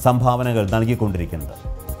ഉത്രാടക്കിഴിയിലേക്കായി സംഭാവനകൾ നൽകിക്കൊണ്ടിരിക്കുന്നത്.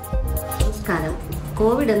 നമസ്കാരം.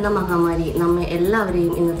 കോവിഡ് എന്ന മഹാമാരി നമ്മെ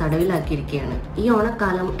എല്ലാവരെയും ഇന്ന് തടവിലാക്കിയിരിക്കുകയാണ്. ഈ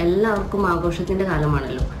ഓണക്കാലം എല്ലാവർക്കും ആഘോഷത്തിന്റെ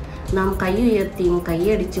കാലമാണല്ലോ. നാം കൈ ഉയർത്തിയും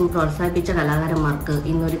കൈയടിച്ചും പ്രോത്സാഹിപ്പിച്ച കലാകാരന്മാർക്ക്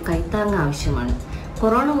ഇന്നൊരു കൈത്താങ്ങ് ആവശ്യമാണ്.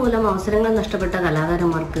 കൊറോണ മൂലം അവസരങ്ങൾ നഷ്ടപ്പെട്ട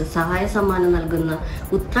കലാകാരന്മാർക്ക് സഹായ സമ്മാനം നൽകുന്ന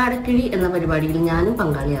ഉത്രാടക്കിഴി എന്ന പരിപാടിയിൽ ഞാനും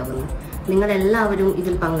പങ്കാളിയാകുന്നു. നിങ്ങളെല്ലാവരും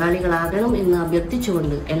ഇതിൽ പങ്കാളികളാകണം എന്ന്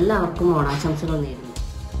അഭ്യർത്ഥിച്ചുകൊണ്ട് എല്ലാവർക്കും ഓണാശംസകൾ നേരുന്നു.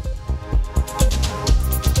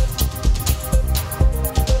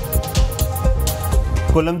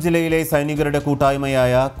 കൊല്ലം ജില്ലയിലെ സൈനികരുടെ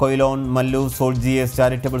കൂട്ടായ്മയായ കൊയിലോൺ മല്ലു സോൾജിയേഴ്സ്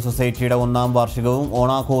ചാരിറ്റബിൾ സൊസൈറ്റിയുടെ 1ാം വാർഷികവും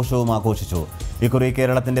ഓണാഘോഷവും ആഘോഷിച്ചു. ഇക്കുറി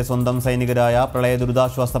കേരളത്തിന്റെ സ്വന്തം സൈനികരായ പ്രളയ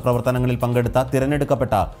ദുരിതാശ്വാസ പ്രവർത്തനങ്ങളിൽ പങ്കെടുത്ത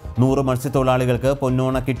തിരഞ്ഞെടുക്കപ്പെട്ട 100 മത്സ്യത്തൊഴിലാളികൾക്ക്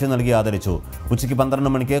പൊന്നോണ കിറ്റ് നൽകി ആദരിച്ചു. ഉച്ചയ്ക്ക്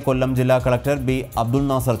 12 മണിക്ക് കൊല്ലം ജില്ലാ കളക്ടർ B. അബ്ദുൽ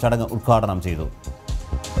നാസർ ചടങ്ങ് ഉദ്ഘാടനം ചെയ്തു.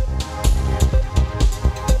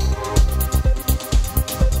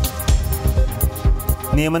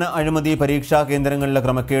 നിയമന അഴിമതി, പരീക്ഷാ കേന്ദ്രങ്ങളിലെ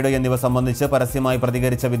ക്രമക്കേട് എന്നിവ സംബന്ധിച്ച് പരസ്യമായി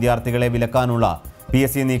പ്രതികരിച്ച വിദ്യാർത്ഥികളെ വിലക്കാനുള്ള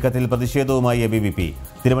PSC നീക്കത്തിൽ പ്രതിഷേധവുമായി ABVP.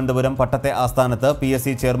 തിരുവനന്തപുരം പട്ടത്തെ ആസ്ഥാനത്ത്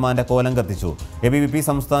PSC ചെയർമാന്റെ കോലം കത്തിച്ചു. ABVP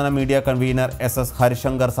സംസ്ഥാന മീഡിയ കൺവീനർ SS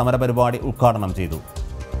ഹരിശങ്കർ സമരപരിപാടി ഉദ്ഘാടനം ചെയ്തു.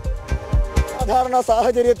 സാധാരണ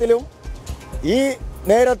സാഹചര്യത്തിലും ഈ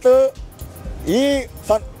നേരത്ത് ഈ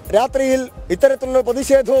രാത്രിയിൽ ഇത്തരത്തിലുള്ള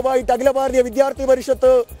പ്രതിഷേധവുമായിട്ട് അഖില ഭാരതീയ വിദ്യാർത്ഥി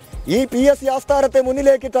പരിഷത്ത് ഈ PSC ആസ്ഥാനത്തെ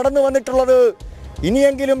മുന്നിലേക്ക് കടന്നു വന്നിട്ടുള്ളത്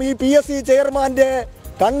ഇനിയെങ്കിലും ഈ PSC ചെയർമാന്റെ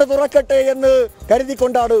കണ്ണു തുറക്കട്ടെ എന്ന്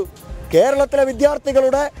കരുതിക്കൊണ്ടാണ്. കേരളത്തിലെ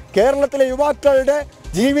വിദ്യാർത്ഥികളുടെ, കേരളത്തിലെ യുവാക്കളുടെ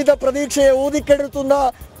ജീവിത പ്രതീക്ഷയെ ഊതിക്കെടുത്തുന്ന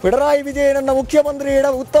പിണറായി വിജയൻ എന്ന മുഖ്യമന്ത്രിയുടെ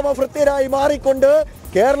ഉത്തമ ഭൃത്യരായി മാറിക്കൊണ്ട്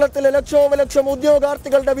കേരളത്തിലെ ലക്ഷോപലക്ഷം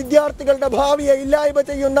ഉദ്യോഗാർത്ഥികളുടെ, വിദ്യാർത്ഥികളുടെ ഭാവിയെ ഇല്ലായ്മ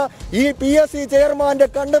ചെയ്യുന്ന ഈ PSC ചെയർമാന്റെ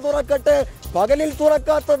കണ്ണു തുറക്കട്ടെ, പകലിൽ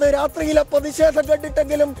തുറക്കാത്തത് രാത്രിയിലെ പ്രതിഷേധം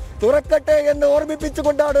കണ്ടിട്ടെങ്കിലും തുറക്കട്ടെ എന്ന്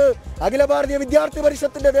ഓർമ്മിപ്പിച്ചുകൊണ്ടാണ് അഖില ഭാരതീയ വിദ്യാർത്ഥി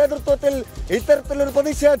പരിഷത്തിന്റെ നേതൃത്വത്തിൽ ഇത്തരത്തിലൊരു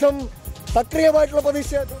പ്രതിഷേധം, സക്രിയമായിട്ടുള്ള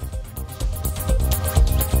പ്രതിഷേധം.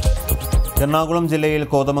 എറണാകുളം ജില്ലയിൽ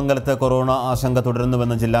കോതമംഗലത്ത് കൊറോണ ആശങ്ക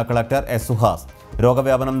തുടരുന്നുവെന്ന് ജില്ലാ കളക്ടർ എസ് സുഹാസ്.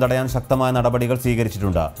 രോഗവ്യാപനം തടയാൻ ശക്തമായ നടപടികൾ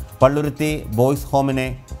സ്വീകരിച്ചിട്ടുണ്ട്. Palluruthy boys ഹോമിനെ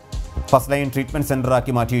first line treatment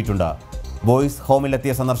സെന്ററാക്കി മാറ്റിയിട്ടുണ്ട്. ബോയ്സ്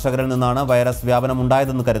ഹോമിലെത്തിയ സന്ദർശകരിൽ നിന്നാണ് വൈറസ് വ്യാപനം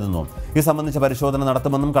ഉണ്ടായതെന്ന് കരുതുന്നു. ഇത് സംബന്ധിച്ച പരിശോധന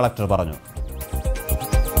നടത്തുമെന്നും കളക്ടർ പറഞ്ഞു.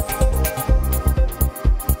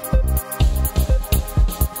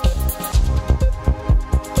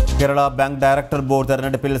 കേരള ബാങ്ക് ഡയറക്ടർ ബോർഡ്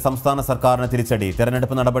തെരഞ്ഞെടുപ്പിൽ സംസ്ഥാന സർക്കാരിന് തിരിച്ചടി.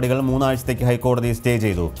 തെരഞ്ഞെടുപ്പ് നടപടികൾ 3 ആഴ്ചത്തേക്ക് ഹൈക്കോടതി സ്റ്റേ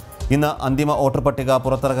ചെയ്തു. ഇന്ന് അന്തിമ വോട്ടർ പട്ടിക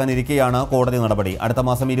പുറത്തിറക്കാനിരിക്കെയാണ് കോടതി നടപടി. അടുത്ത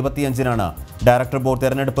മാസം 25-നാണ് ഡയറക്ടർ ബോർഡ്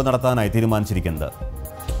തെരഞ്ഞെടുപ്പ് നടത്താനായി തീരുമാനിച്ചിരിക്കുന്നത്.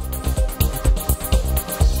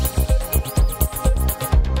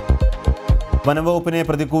 വനംവകുപ്പിനെ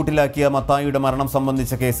പ്രതിക്കൂട്ടിലാക്കിയ മത്തായിയുടെ മരണം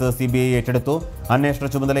സംബന്ധിച്ച കേസ് CBI ഏറ്റെടുത്തു. അന്വേഷണ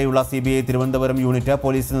ചുമതലയുള്ള CBI തിരുവനന്തപുരം യൂണിറ്റ്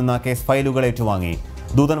പോലീസിൽ നിന്ന് കേസ് ഫയലുകൾ ഏറ്റുവാങ്ങി.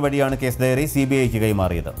 ദൂതൻ വഴിയാണ് കേസ് ഡയറി CBIക്ക്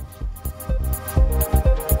കൈമാറിയത്.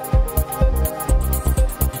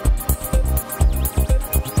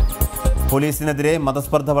 പോലീസിനെതിരെ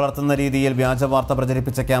മതസ്പർദ്ധ വളർത്തുന്ന രീതിയിൽ വ്യാജ വാർത്ത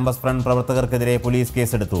പ്രചരിപ്പിച്ച ക്യാമ്പസ് ഫ്രണ്ട് പ്രവർത്തകർക്കെതിരെ പോലീസ്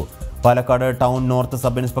കേസെടുത്തു. പാലക്കാട് ടൗൺ നോർത്ത്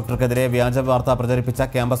സബ് ഇൻസ്പെക്ടർക്കെതിരെ വ്യാജ വാർത്ത പ്രചരിപ്പിച്ച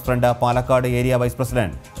campus front Palakkad area vice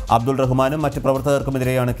president Abdul റഹ്മാനും മറ്റ്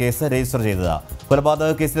പ്രവർത്തകർക്കുമെതിരെയാണ് കേസ് രജിസ്റ്റർ ചെയ്തത്.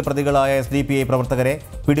 കൊലപാതക കേസിൽ പ്രതികളായ SDPI പ്രവർത്തകരെ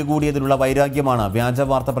പിടികൂടിയതിലുള്ള വൈരാഗ്യമാണ് വ്യാജ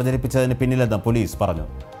വാർത്ത പ്രചരിപ്പിച്ചതിന് പിന്നിലെന്ന് പോലീസ് പറഞ്ഞു.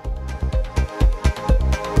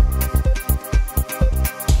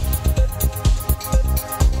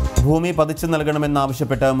 ഭൂമി പതിച്ചു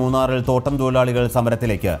നൽകണമെന്നാവശ്യപ്പെട്ട് മൂന്നാറിൽ തോട്ടം തൊഴിലാളികൾ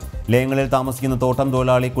സമരത്തിലേക്ക്. ലയങ്ങളിൽ താമസിക്കുന്ന തോട്ടം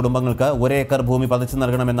തൊഴിലാളി കുടുംബങ്ങൾക്ക് 1 ഏക്കർ ഭൂമി പതിച്ചു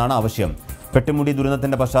നൽകണമെന്നാണ് ആവശ്യം. പെട്ടിമുടി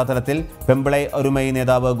ദുരന്തത്തിന്റെ പശ്ചാത്തലത്തിൽ പെമ്പിളൈ ഒരുമൈ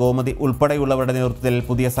നേതാവ് ഗോമതി ഉൾപ്പെടെയുള്ളവരുടെ നേതൃത്വത്തിൽ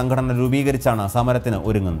പുതിയ സംഘടന രൂപീകരിച്ചാണ് സമരത്തിന്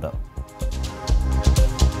ഒരുങ്ങുന്നത്.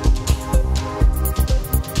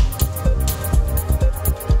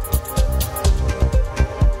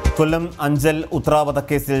 കൊല്ലം അഞ്ചൽ ഉത്ര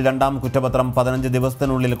വധക്കേസിൽ 2ാം കുറ്റപത്രം 15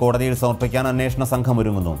 ദിവസത്തിനുള്ളിൽ കോടതിയിൽ സമർപ്പിക്കാൻ അന്വേഷണ സംഘം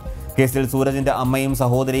ഒരുങ്ങുന്നു. കേസിൽ സൂരജിന്റെ അമ്മയും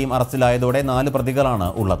സഹോദരിയും അറസ്റ്റിലായതോടെ 4 പ്രതികളാണ്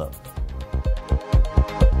ഉള്ളത്.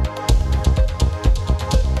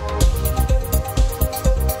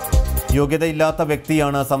 യോഗ്യതയില്ലാത്ത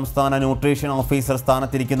വ്യക്തിയാണ് സംസ്ഥാന ന്യൂട്രീഷൻ ഓഫീസർ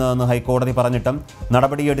സ്ഥാനത്തിരിക്കുന്നതെന്ന് ഹൈക്കോടതി പറഞ്ഞിട്ടും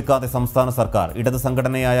നടപടിയെടുക്കാതെ സംസ്ഥാന സർക്കാർ. ഇടത്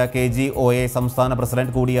സംഘടനയായ KGOA സംസ്ഥാന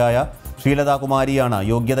പ്രസിഡന്റ് കൂടിയായ ശ്രീലതാകുമാരിയാണ്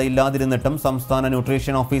യോഗ്യതയില്ലാതിരുന്നിട്ടും സംസ്ഥാന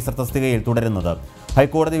ന്യൂട്രീഷൻ ഓഫീസർ തസ്തികയിൽ തുടരുന്നത്.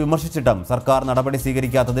 ഹൈക്കോടതി വിമർശിച്ചിട്ടും സർക്കാർ നടപടി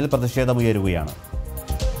സ്വീകരിക്കാത്തതിൽ പ്രതിഷേധമുയരുകയാണ്.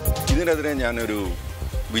 ഇതിനെതിരെ ഞാനൊരു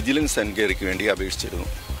വിജിലൻസ് എൻക്വയറിക്ക് വേണ്ടി അപേക്ഷിച്ചിരുന്നു.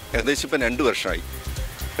 ഏകദേശം ഇപ്പം 2 വർഷമായി.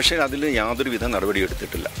 പക്ഷേ അതിൽ യാതൊരുവിധ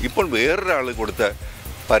നടപടിയെടുത്തിട്ടില്ല. ഇപ്പോൾ വേറൊരാൾ കൊടുത്ത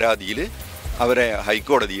പരാതിയിൽ അവരെ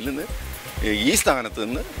ഹൈക്കോടതിയിൽ നിന്ന് ഈ സ്ഥാനത്ത്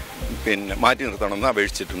നിന്ന് മാറ്റി നിർത്തണമെന്ന്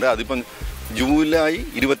അപേക്ഷിച്ചിട്ടുണ്ട്. അതിപ്പം ജൂലൈ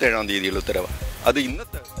 27-ാം തീയതിയുള്ള ഉത്തരവാണ്. അത്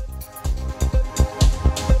ഇന്നത്തെ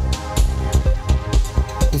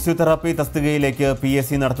ഫിസിയോതെറാപ്പി തസ്തികയിലേക്ക്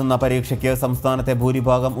PSC നടത്തുന്ന പരീക്ഷയ്ക്ക് സംസ്ഥാനത്തെ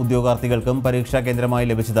ഭൂരിഭാഗം ഉദ്യോഗാർത്ഥികൾക്കും പരീക്ഷാ കേന്ദ്രമായി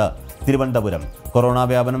ലഭിച്ചത് തിരുവനന്തപുരം. കൊറോണ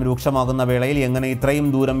വ്യാപനം രൂക്ഷമാകുന്ന വേളയിൽ എങ്ങനെ ഇത്രയും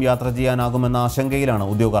ദൂരം യാത്ര ചെയ്യാനാകുമെന്ന ആശങ്കയിലാണ്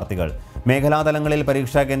ഉദ്യോഗാർത്ഥികൾ. മേഖലാതലങ്ങളിൽ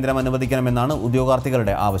പരീക്ഷാ കേന്ദ്രം അനുവദിക്കണമെന്നാണ്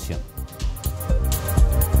ഉദ്യോഗാർത്ഥികളുടെ ആവശ്യം.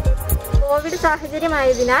 കോവിഡ്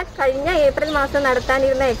സാഹചര്യമായതിനാൽ കഴിഞ്ഞ ഏപ്രിൽ മാസം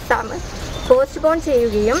നടത്താനിരുന്ന എക്സാം പോസ്റ്റ്പോൺ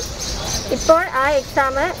ചെയ്യുകയും ഇപ്പോൾ ആ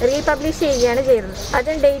എക്സാം റീപബ്ലിഷ് ചെയ്യുകയാണ് ചെയ്തത്.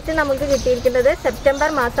 അതിന് ഡേറ്റ് നമുക്ക് കിട്ടിയിരിക്കുന്നത് സെപ്റ്റംബർ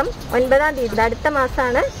മാസം 9-ാം തീയതി. അടുത്ത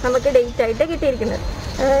മാസമാണ് നമുക്ക് ഡേറ്റ് ആയിട്ട് കിട്ടിയിരിക്കുന്നത്.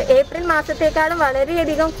 ഏപ്രിൽ മാസത്തേക്കാളും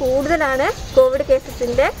വളരെയധികം കൂടുതലാണ് കോവിഡ്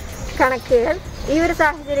കേസസിൻ്റെ കണക്കുകൾ. ഈ ഒരു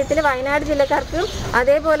സാഹചര്യത്തിൽ വയനാട് ജില്ലക്കാർക്കും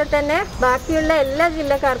അതേപോലെ തന്നെ ബാക്കിയുള്ള എല്ലാ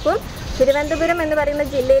ജില്ലക്കാർക്കും തിരുവനന്തപുരം എന്ന് പറയുന്ന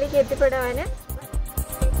ജില്ലയിലേക്ക് എത്തിപ്പെടാൻ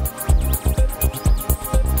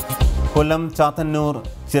കൊല്ലം ചാത്തന്നൂർ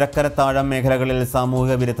ചിറക്കരത്താഴം മേഖലകളിൽ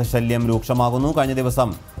സാമൂഹിക വിരുദ്ധ ശല്യം രൂക്ഷമാകുന്നു. കഴിഞ്ഞ ദിവസം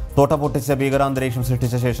തോട്ട പൊട്ടിച്ച് ഭീകരാന്തരീക്ഷം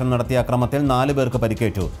സൃഷ്ടിച്ച ശേഷം നടത്തിയ അക്രമത്തിൽ 4 പേർക്ക്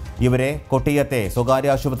പരിക്കേറ്റു. ഇവരെ കൊട്ടിയത്തെ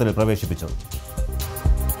സ്വകാര്യ ആശുപത്രിയിൽ പ്രവേശിപ്പിച്ചു.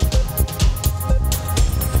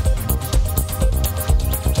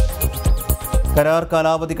 കരാർ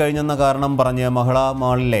കാലാവധി കഴിഞ്ഞെന്ന കാരണം പറഞ്ഞ് മഹിളാ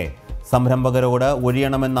മാളിലെ സംരംഭകരോട്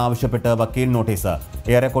ഒഴിയണമെന്നാവശ്യപ്പെട്ട് വക്കീൽ നോട്ടീസ്.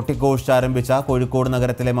 ഏറെ കൊട്ടിഘോഷിച്ച് ആരംഭിച്ച കോഴിക്കോട്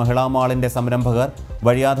നഗരത്തിലെ മഹിളാ മാളിന്റെ സംരംഭകർ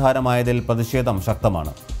വഴിയാധാരമായതിൽ പ്രതിഷേധം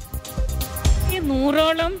ശക്തമാണ്.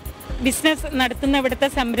 100ഓളം ബിസിനസ് നടത്തുന്ന ഇവിടുത്തെ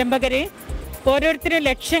സംരംഭകര് ഓരോരുത്തരും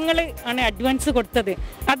ലക്ഷങ്ങൾ ആണ് അഡ്വാൻസ് കൊടുത്തത്.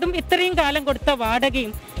 അതും ഇത്രയും കാലം കൊടുത്ത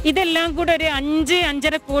വാടകയും ഇതെല്ലാം കൂടെ ഒരു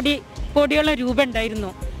 5-5.5 കോടിയോളം രൂപ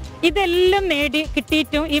ഉണ്ടായിരുന്നു. ഇതെല്ലാം നേടി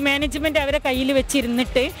കിട്ടിയിട്ടും ഈ മാനേജ്മെന്റ് അവരെ കയ്യിൽ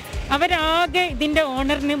വെച്ചിരുന്നിട്ട് അവരാകെ ഇതിൻ്റെ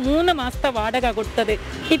ഓണറിന് 3 മാസത്തെ വാടക കൊടുത്തത്.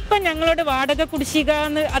 ഇപ്പം ഞങ്ങളോട് വാടക കുടിശ്ശിക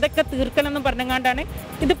എന്ന് അതൊക്കെ തീർക്കണമെന്ന് പറഞ്ഞുകൊണ്ടാണ്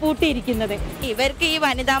ഇത് പൂട്ടിയിരിക്കുന്നത്. ഇവർക്ക് ഈ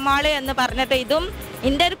വനിതാ മാള് എന്ന് പറഞ്ഞിട്ട് ഇതും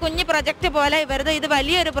ഇതിൻ്റെ ഒരു കുഞ്ഞു പ്രൊജക്റ്റ് പോലെ ഇവരുടെ ഇത്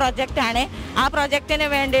വലിയൊരു പ്രൊജക്റ്റാണ്. ആ പ്രൊജക്റ്റിന്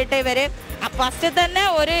വേണ്ടിയിട്ട് ഇവർ ഫസ്റ്റ് തന്നെ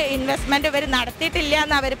ഒരു ഇൻവെസ്റ്റ്മെൻറ്റ് ഇവർ നടത്തിയിട്ടില്ല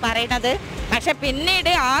എന്നാണ് അവർ പറയുന്നത്. പക്ഷെ പിന്നീട്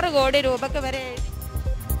 6 കോടി രൂപക്ക് വരെ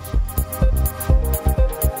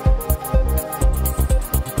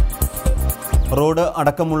റോഡ്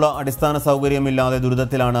അടക്കമുള്ള അടിസ്ഥാന സൗകര്യമില്ലാതെ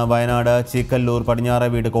ദുരിതത്തിലാണ് വയനാട് ചീക്കല്ലൂർ പടിഞ്ഞാറെ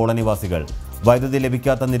വീട് കോളനിവാസികൾ. വൈദ്യുതി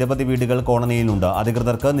ലഭിക്കാത്ത നിരവധി വീടുകൾ കോളനിയിലുണ്ട്.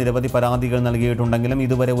 അധികൃതർക്ക് നിരവധി പരാതികൾ നൽകിയിട്ടുണ്ടെങ്കിലും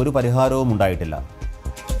ഇതുവരെ ഒരു പരിഹാരവും ഉണ്ടായിട്ടില്ല.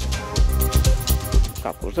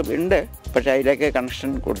 കക്കൂസ് ഉണ്ട്, പക്ഷേ അതിലേക്ക്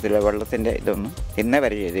കണക്ഷൻ കൊടുത്തില്ല. വെള്ളത്തിൻ്റെ ഇതൊന്നും ഇന്നേ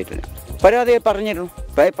വരെ ചെയ്തിട്ടില്ല. പരാതി പറഞ്ഞിരുന്നു.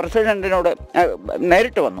 പ്രസിഡൻറ്റിനോട്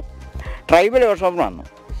നേരിട്ട് വന്നു, ട്രൈബൽ വർഷം വന്നു.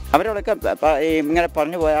 അവരോടൊക്കെ ഇങ്ങനെ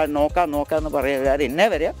പറഞ്ഞു പോയാൽ നോക്കാമെന്ന് പറയാതെ ഇന്നേ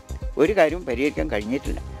വരെ ഒരു കാര്യവും പരിഹരിക്കാൻ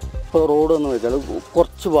കഴിഞ്ഞിട്ടില്ല. ഇപ്പോൾ റോഡ് എന്ന് വെച്ചാൽ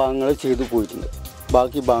കുറച്ച് ഭാഗങ്ങൾ ചെയ്തു പോയിട്ടുണ്ട്,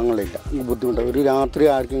 ബാക്കി ഭാഗങ്ങളില്ല. ബുദ്ധിമുട്ട് ഒരു രാത്രി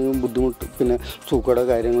ആർക്കെങ്കിലും ബുദ്ധിമുട്ട്, പിന്നെ സൂക്കയുടെ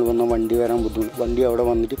കാര്യങ്ങൾ വന്നാൽ വണ്ടി വരാൻ ബുദ്ധിമുട്ട്. വണ്ടി അവിടെ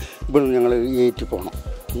വന്നിട്ട് ഇപ്പോൾ ഞങ്ങൾ ഏറ്റി പോകണം.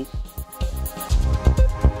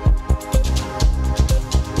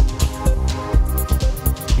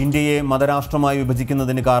 ഇന്ത്യയെ മതരാഷ്ട്രമായി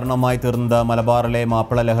വിഭജിക്കുന്നതിന് കാരണമായി തീർന്നത് മലബാറിലെ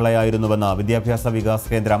മാപ്പിള ലഹളയായിരുന്നുവെന്ന് വിദ്യാഭ്യാസ വികാസ്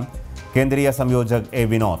കേന്ദ്രം കേന്ദ്രീയ സംയോജക് എ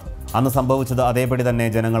വിനോദ്. അന്ന് സംഭവിച്ചത് അതേപടി തന്നെ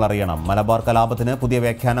ജനങ്ങൾ അറിയണം. മലബാർ കലാപത്തിന് പുതിയ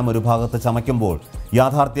വ്യാഖ്യാനം ഒരു ഭാഗത്ത് ചമയ്ക്കുമ്പോൾ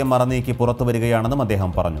യാഥാർത്ഥ്യം മറനീക്കി പുറത്തു വരികയാണെന്നും അദ്ദേഹം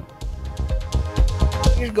പറഞ്ഞു.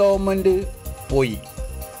 ഗവൺമെൻറ് പോയി,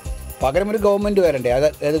 പകരം ഒരു ഗവൺമെൻറ് വരണ്ടേ? അത്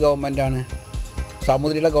ഏത് ഗവൺമെൻറ്റാണ്?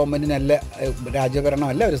 സാമൂതിരിയുടെ ഗവൺമെൻറ്റിനല്ല,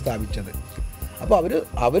 രാജ്യഭരണമല്ല അവർ സ്ഥാപിച്ചത്. അപ്പോൾ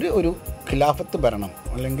അവർ ഒരു ഖിലാഫത്ത് ഭരണം,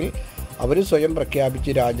 അല്ലെങ്കിൽ അവർ സ്വയം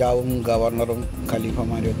പ്രഖ്യാപിച്ച് രാജാവും ഗവർണറും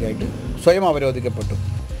ഖലീഫമാരും ഒക്കെ ആയിട്ട് സ്വയം അവരോധിക്കപ്പെട്ടു.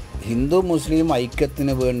 ഹിന്ദു മുസ്ലിം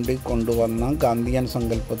ഐക്യത്തിന് വേണ്ടി കൊണ്ടുവന്ന ഗാന്ധിയൻ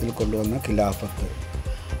സങ്കല്പത്തിൽ കൊണ്ടുവന്ന ഖിലാഫത്ത്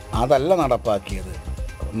അതല്ല നടപ്പാക്കിയത്,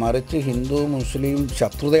 മറിച്ച് ഹിന്ദു മുസ്ലിം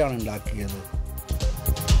ശത്രുതയാണ് ഉണ്ടാക്കിയത്.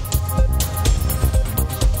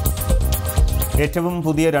 ഏറ്റവും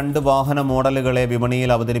പുതിയ 2 വാഹന മോഡലുകളെ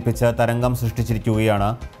വിപണിയിൽ അവതരിപ്പിച്ച് തരംഗം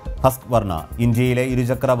സൃഷ്ടിച്ചിരിക്കുകയാണ് ഹസ്ക് വർണ. ഇന്ത്യയിലെ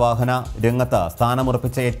ഇരുചക്ര വാഹന രംഗത്ത്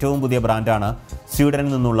സ്ഥാനമുറപ്പിച്ച ഏറ്റവും പുതിയ ബ്രാൻഡാണ് സ്വീഡനിൽ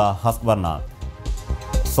നിന്നുള്ള ഹസ്ക് വർണ.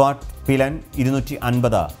 സ്വാട്ട് പിലൻ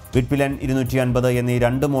 250, വിറ്റ്പിലൻ 250 എന്നീ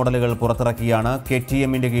 2 മോഡലുകൾ പുറത്തിറക്കിയാണ്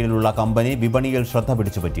KTMന്റെ കീഴിലുള്ള കമ്പനി വിപണിയിൽ ശ്രദ്ധ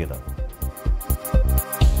പിടിച്ചുപറ്റിയത്.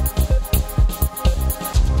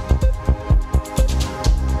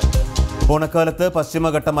 ഓണക്കാലത്ത്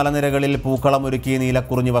പശ്ചിമഘട്ട മലനിരകളിൽ പൂക്കളം ഒരുക്കി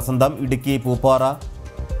നീലക്കുറിഞ്ഞി വസന്തം. ഇടുക്കി പൂപ്പാറ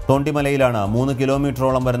തോണ്ടിമലയിലാണ് 3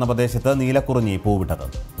 കിലോമീറ്ററോളം വരുന്ന പ്രദേശത്ത് നീലക്കുറിഞ്ഞി പൂവിട്ടത്.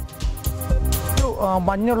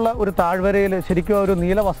 മഞ്ഞുള്ള ഒരു താഴ്വരയിൽ ശരിക്കും ഒരു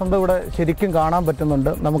നീല വസന്തം ഇവിടെ ശരിക്കും കാണാൻ പറ്റുന്നുണ്ട്.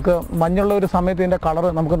 നമുക്ക് മഞ്ഞുള്ള ഒരു സമയത്ത് ഇതിൻ്റെ കളറ്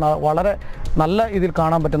നമുക്ക് വളരെ നല്ല ഇതിൽ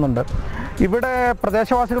കാണാൻ പറ്റുന്നുണ്ട്. ഇവിടെ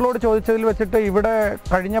പ്രദേശവാസികളോട് ചോദിച്ചതിൽ വെച്ചിട്ട് ഇവിടെ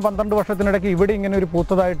കഴിഞ്ഞ 12 വർഷത്തിനിടയ്ക്ക് ഇവിടെ ഇങ്ങനെ ഒരു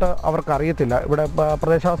പൂത്തതായിട്ട് അവർക്ക് അറിയത്തില്ല. ഇവിടെ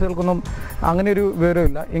പ്രദേശവാസികൾക്കൊന്നും അങ്ങനെ ഒരു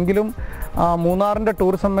വിവരമില്ല. എങ്കിലും മൂന്നാറിൻ്റെ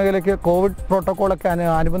ടൂറിസം മേഖലയ്ക്ക് കോവിഡ് പ്രോട്ടോക്കോളൊക്കെ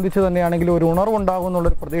അനുബന്ധിച്ച് തന്നെയാണെങ്കിലും ഒരു ഉണർവുണ്ടാകും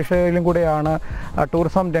എന്നുള്ളൊരു പ്രതീക്ഷയിലും കൂടെയാണ്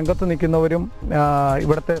ടൂറിസം രംഗത്ത് നിൽക്കുന്നവരും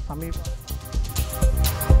ഇവിടുത്തെ സമീപം.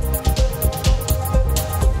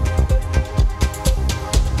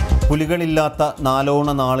 പുലികളില്ലാത്ത നാലോണ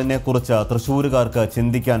നാളിനെക്കുറിച്ച് തൃശ്ശൂരുകാർക്ക്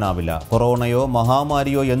ചിന്തിക്കാനാവില്ല. കൊറോണയോ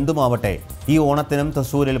മഹാമാരിയോ എന്തുമാവട്ടെ, ഈ ഓണത്തിനും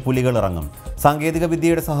തൃശ്ശൂരിൽ പുലികൾ ഇറങ്ങും. സാങ്കേതിക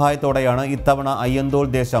വിദ്യയുടെ സഹായത്തോടെയാണ് ഇത്തവണ അയ്യന്തോൾ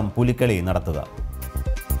ദേശം പുലിക്കളി നടത്തുക.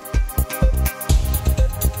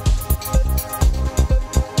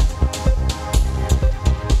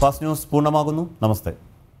 ഫാസ്റ്റ് ന്യൂസ് പൂർണ്ണമാകുന്നു. നമസ്തേ.